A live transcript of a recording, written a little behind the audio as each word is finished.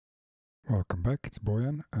Welcome back, it's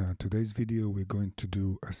Bojan. Today's video we're going to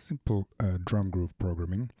do a simple drum groove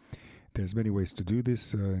programming. There's many ways to do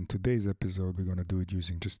this. In today's episode we're going to do it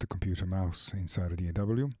using just the computer mouse inside a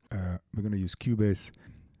DAW. We're going to use Cubase.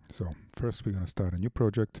 So first we're going to start a new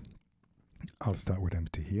project. I'll start with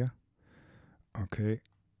empty here. Okay,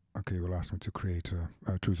 it will ask me to create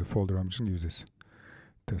choose a folder. I'm just going to use this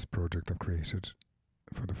test project I've created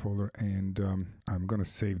for the folder, and I'm going to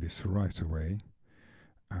save this right away.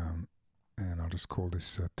 And I'll just call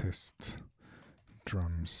this test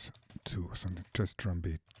drums 2 or something, test drum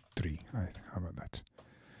beat 3. Right, how about that?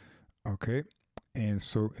 Okay, and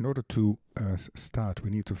so in order to start, we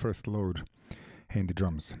need to first load handy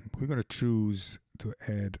drums. We're going to choose to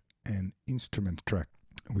add an instrument track,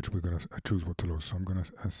 which we're going to choose what to load. So I'm going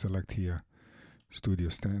to select here Studio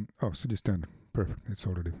Standard. Oh, Studio Standard, perfect. It's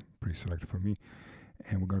already pre-selected for me.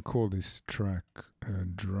 And we're going to call this track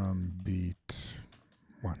drum beat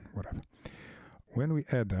 1, whatever. When we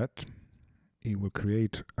add that, it will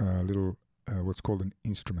create a little what's called an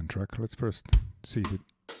instrument track. Let's first see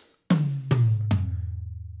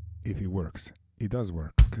if it works. It does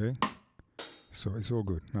work, okay? So it's all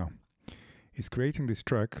good. Now, it's creating this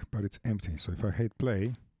track, but it's empty. So if I hit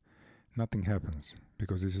play, nothing happens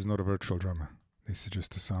because this is not a virtual drummer. This is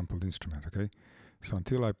just a sampled instrument, okay? So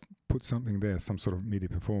until I put something there, some sort of MIDI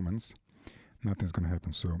performance, nothing's going to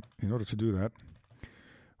happen. So in order to do that,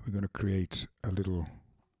 we're going to create a little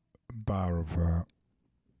bar of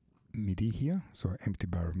MIDI here, so empty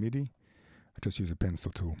bar of MIDI. I just use a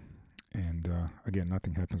pencil tool, and again,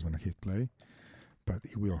 nothing happens when I hit play, but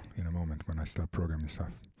it will in a moment when I start programming stuff.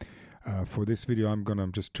 For this video, I'm going to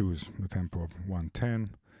just choose the tempo of 110.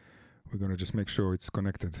 We're going to just make sure it's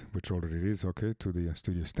connected, which already it is, okay, to the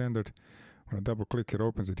Studio Standard. When I double click, it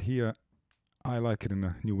opens it here. I like it in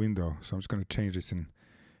a new window, so I'm just going to change this in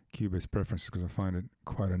Cubase preferences because I find it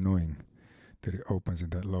quite annoying that it opens in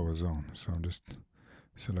that lower zone. So I'm just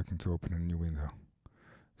selecting to open a new window.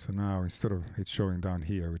 So now instead of it showing down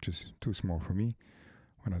here, which is too small for me,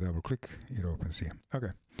 when I double click, it opens here.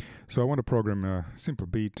 Okay, so I want to program a simple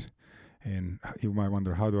beat, and you might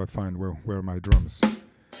wonder, how do I find where are my drums?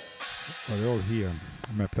 Well, they're all here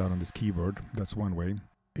mapped out on this keyboard. That's one way.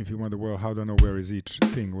 If you wonder, well, how do I know where is each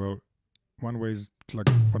thing? Well, one way is like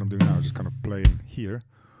what I'm doing now, just kind of playing here.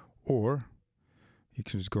 Or you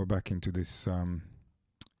can just go back into this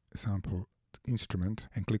sample instrument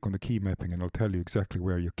and click on the key mapping, and it'll tell you exactly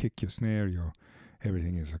where your kick, your snare, your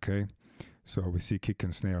everything is, okay? So we see kick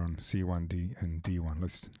and snare on C1, D, and D1.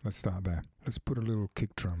 Let's start there. Let's put a little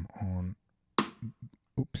kick drum on.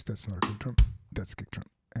 Oops, that's not a kick drum. That's kick drum.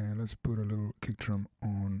 And let's put a little kick drum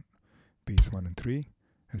on beats 1 and 3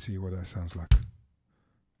 and see what that sounds like.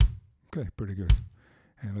 Okay, pretty good.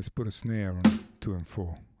 And let's put a snare on 2 and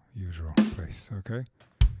 4. Usual place, okay?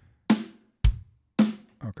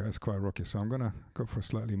 Okay, that's quite rocky. So I'm gonna go for a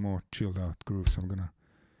slightly more chilled out groove. So I'm gonna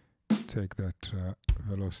take that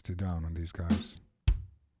velocity down on these guys.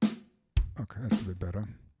 Okay, that's a bit better.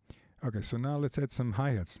 Okay, so now let's add some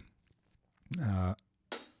hi-hats.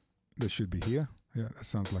 They should be here. Yeah, that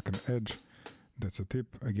sounds like an edge. That's a tip.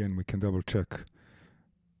 Again, we can double check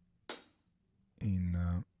in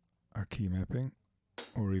our key mapping,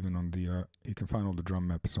 or even on the, you can find all the drum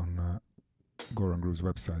maps on GoranGrooves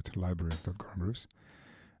website, library.gorangrooves.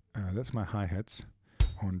 That's my hi-hats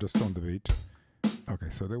just on the beat. Okay,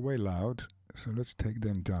 so they're way loud, so let's take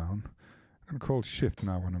them down. I'm going to call shift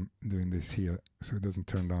now when I'm doing this here, so it doesn't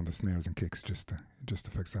turn down the snares and kicks, it just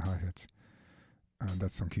affects the hi-hats.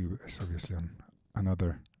 That's on Cubase, obviously on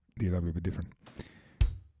another DAW will be different.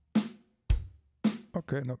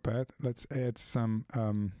 Okay, not bad. Let's add some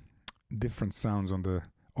different sounds on the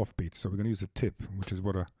offbeats. So we're going to use a tip, which is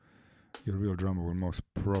what your real drummer will most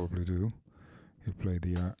probably do. He'll play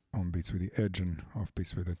the on beats with the edge and off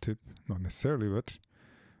beats with a tip. Not necessarily, but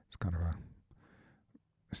it's kind of a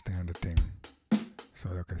standard thing. So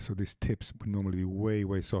okay, so these tips would normally be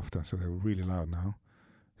way softer, so they're really loud now.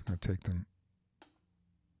 I'm going to take them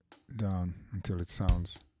down until it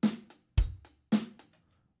sounds.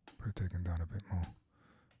 Probably take them down a bit more.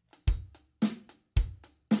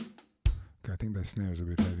 Okay, I think that snare is a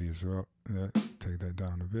bit heavy as well. Take that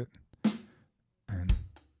down a bit. And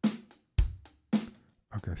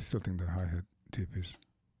okay, I still think that hi-hat tip is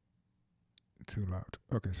too loud.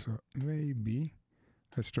 Okay, so maybe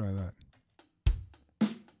let's try that.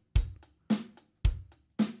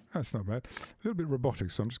 That's not bad. A little bit robotic,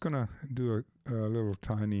 so I'm just gonna do a little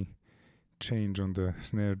tiny change on the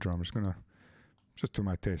snare drum. I'm just gonna, just to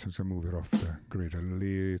my taste, I'm just gonna move it off the grid a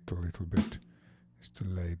little bit, just to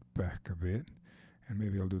lay it back a bit, and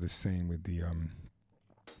maybe I'll do the same with the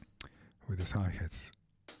with this hi-hats.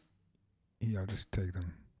 here I'll just take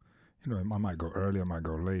them. You know, I might go early, I might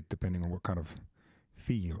go late, depending on what kind of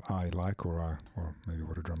feel I like, or maybe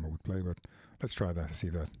what a drummer would play. But let's try that. See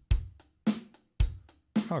that?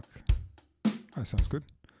 Okay, that sounds good.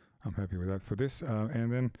 I'm happy with that for this.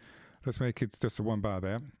 And then let's make it just a one bar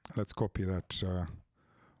there. Let's copy that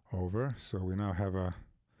over. So we now have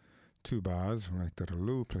 2 bars. We'll make that a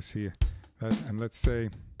loop. Let's hear that. And let's say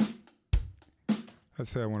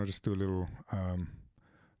I want to just do a little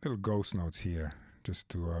ghost notes here, just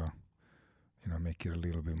to you know, make it a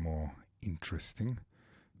little bit more interesting.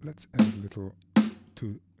 Let's add a little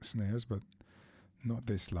 2 snares, but not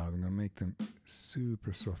this loud. I'm gonna make them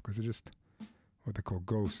super soft because they're just what they call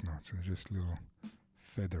ghost notes. They're just little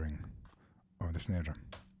feathering of the snare drum.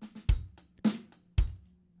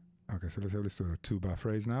 Okay, so let's do a 2-bar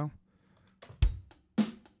phrase now.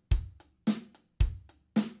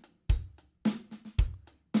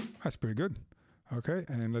 That's pretty good. Okay,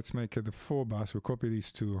 and let's make it the 4 bars. We'll copy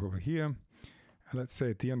these 2 over here. And let's say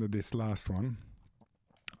at the end of this last one,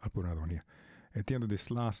 I'll put another one here. At the end of this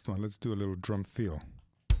last one, let's do a little drum fill.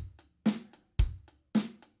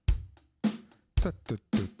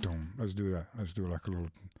 Let's do that. Let's do like a little,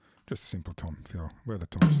 just a simple tom fill. Where are the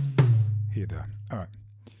toms? Here, there. All right.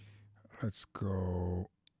 Let's go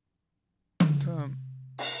tom.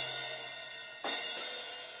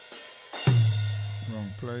 Wrong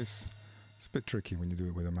place. It's a bit tricky when you do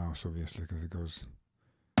it with a mouse, obviously, because it goes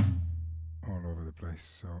all over the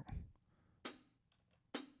place. So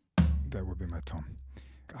that would be my tom.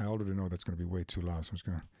 I already know that's going to be way too loud, so I'm just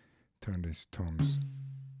going to turn these toms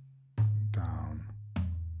down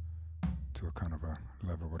to a kind of a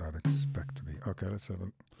level what I'd expect to be. Okay, let's have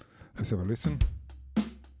a listen.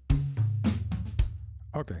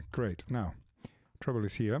 Okay, great. Now, trouble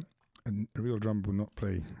is here. A real drummer would not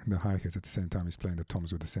play the hi-hats at the same time he's playing the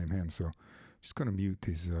toms with the same hand. So, just going to mute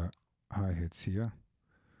these hi-hats here,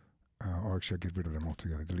 or actually I'll get rid of them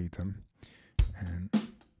altogether, delete them, and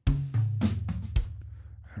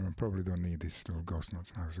I probably don't need these little ghost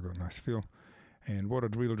notes now because I've got a nice feel. And what a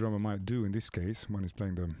real drummer might do in this case, when he's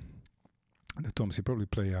playing the toms, he probably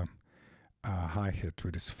play a hi-hat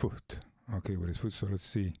with his foot. Okay, with his foot. So let's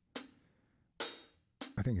see.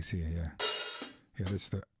 I think it's here. Yeah, yeah.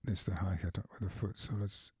 This the hi-hat with the foot. So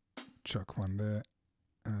let's chuck one there.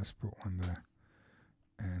 And let's put one there,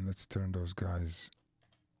 and let's turn those guys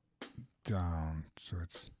down so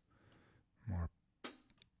it's more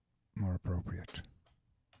appropriate.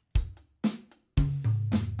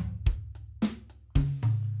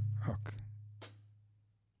 Okay.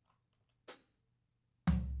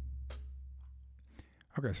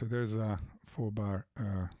 Okay, so there's a 4-bar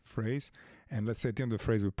phrase, and let's say at the end of the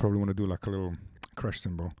phrase we probably want to do like a little crash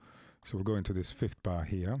cymbal. So we'll go into this 5th bar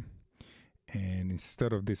here, and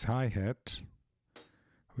instead of this hi-hat,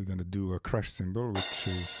 we're going to do a crash cymbal, which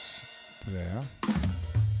is there.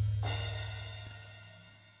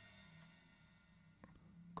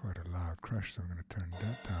 Quite a loud crash, so I'm going to turn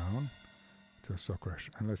that down to a soft crash.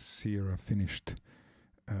 And let's hear a finished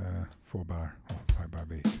 4-bar or 5-bar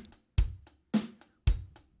beat.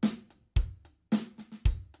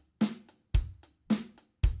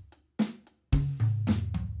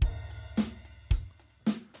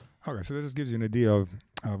 Okay, so that just gives you an idea of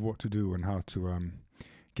what to do and how to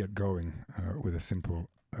get going with a simple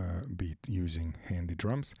beat using handy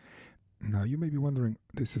drums. Now, you may be wondering,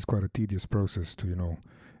 this is quite a tedious process to, you know,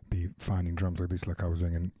 be finding drums like this, like I was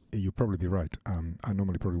doing, and you'd probably be right. I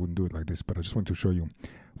normally probably wouldn't do it like this, but I just want to show you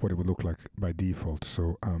what it would look like by default.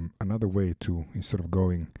 So another way to, instead of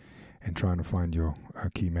going and trying to find your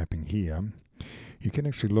key mapping here, you can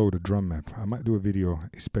actually load a drum map. I might do a video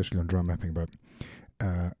especially on drum mapping, but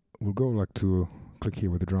we'll go like to click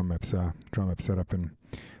here with the drum map setup, and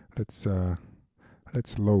let's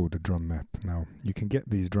load the drum map. Now, you can get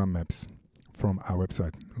these drum maps from our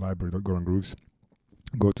website, library.GoranGrooves.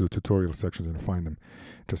 Go to the tutorial sections and find them.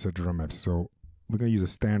 Just at drum maps. So we're going to use a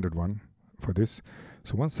standard one for this.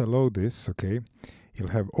 So once I load this, okay, you'll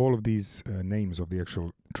have all of these names of the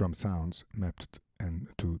actual drum sounds mapped and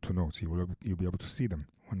to notes. You'll be able to see them.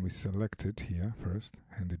 When we select it here first,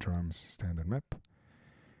 handy drums standard map,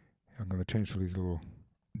 I'm going to change to these little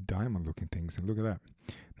diamond looking things, and look at that.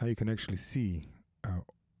 Now you can actually see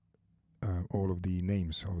all of the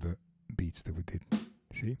names of the beats that we did.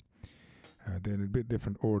 See? They're in a bit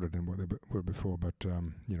different order than what they were before, but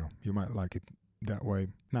you know, you might like it that way.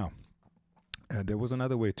 Now, there was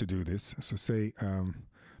another way to do this. So say, I'm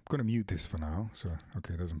going to mute this for now. So,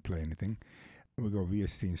 okay, it doesn't play anything. We go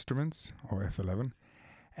VST Instruments or F11,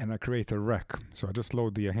 and I create a rack. So I just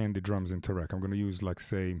load the handy drums into a rack. I'm going to use, like,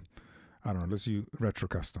 say, I don't know, let's use Retro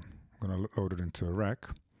Custom. I'm going to load it into a rack.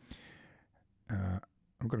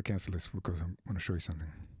 I'm going to cancel this because I want to show you something.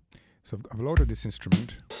 So I've loaded this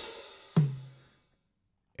instrument.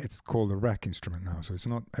 It's called a rack instrument now, so it's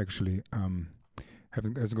not actually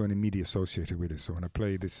hasn't got any MIDI associated with it. So when I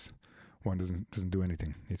play this one, doesn't do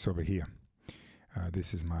anything. It's over here.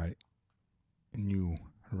 This is my new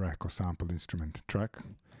rack or sampled instrument track.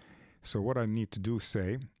 So what I need to do,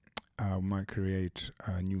 say, I might create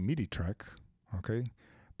a new MIDI track, okay?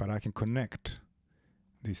 But I can connect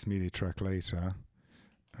this MIDI track later,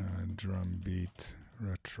 drum beat,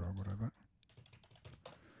 retro, whatever.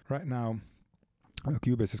 Right now,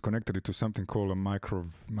 Cubase has connected it to something called a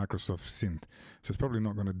Microsoft synth. So it's probably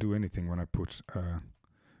not going to do anything when I put, you're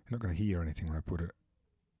not going to hear anything when I put it.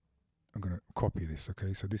 I'm going to copy this,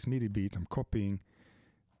 okay? So this MIDI beat, I'm copying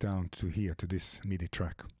down to here, to this MIDI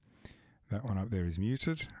track. That one up there is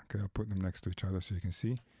muted. Okay, I'll put them next to each other so you can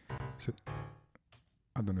see. So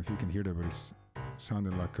I don't know if you can hear that, but it's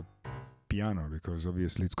sounding like a piano because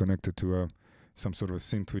obviously it's connected to some sort of a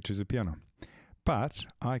synth, which is a piano. But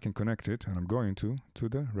I can connect it, and I'm going to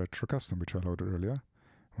the Retro Custom, which I loaded earlier.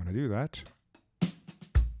 When I do that,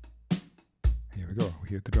 here we go, we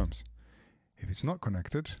hear the drums. If it's not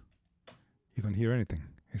connected, you don't hear anything.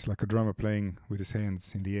 It's like a drummer playing with his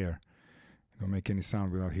hands in the air. You don't make any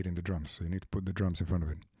sound without hitting the drums, so you need to put the drums in front of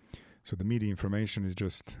it. So the MIDI information is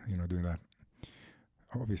just, doing that.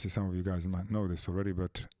 Obviously some of you guys might know this already,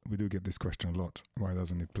 but we do get this question a lot. Why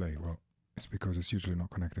doesn't it play? Well, it's because it's usually not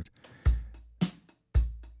connected.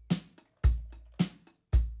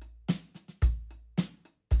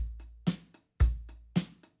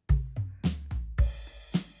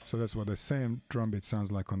 So that's what the same drum beat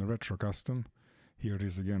sounds like on the Retro Custom. Here it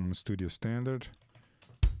is again on the Studio Standard.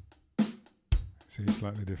 See,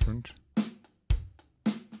 slightly different.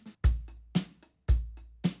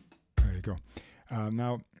 There you go.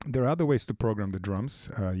 Now, there are other ways to program the drums.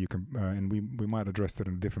 You can, and we might address that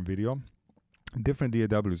in a different video. Different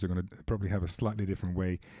DAWs are going to probably have a slightly different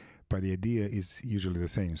way, but the idea is usually the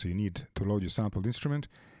same. So you need to load your sampled instrument,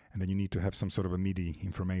 and then you need to have some sort of a MIDI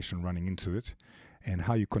information running into it. And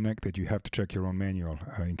how you connect it, you have to check your own manual.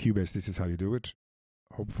 In Cubase, this is how you do it.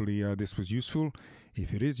 Hopefully this was useful.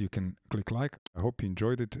 If it is, you can click like. I hope you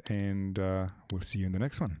enjoyed it, and we'll see you in the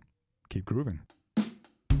next one. Keep grooving.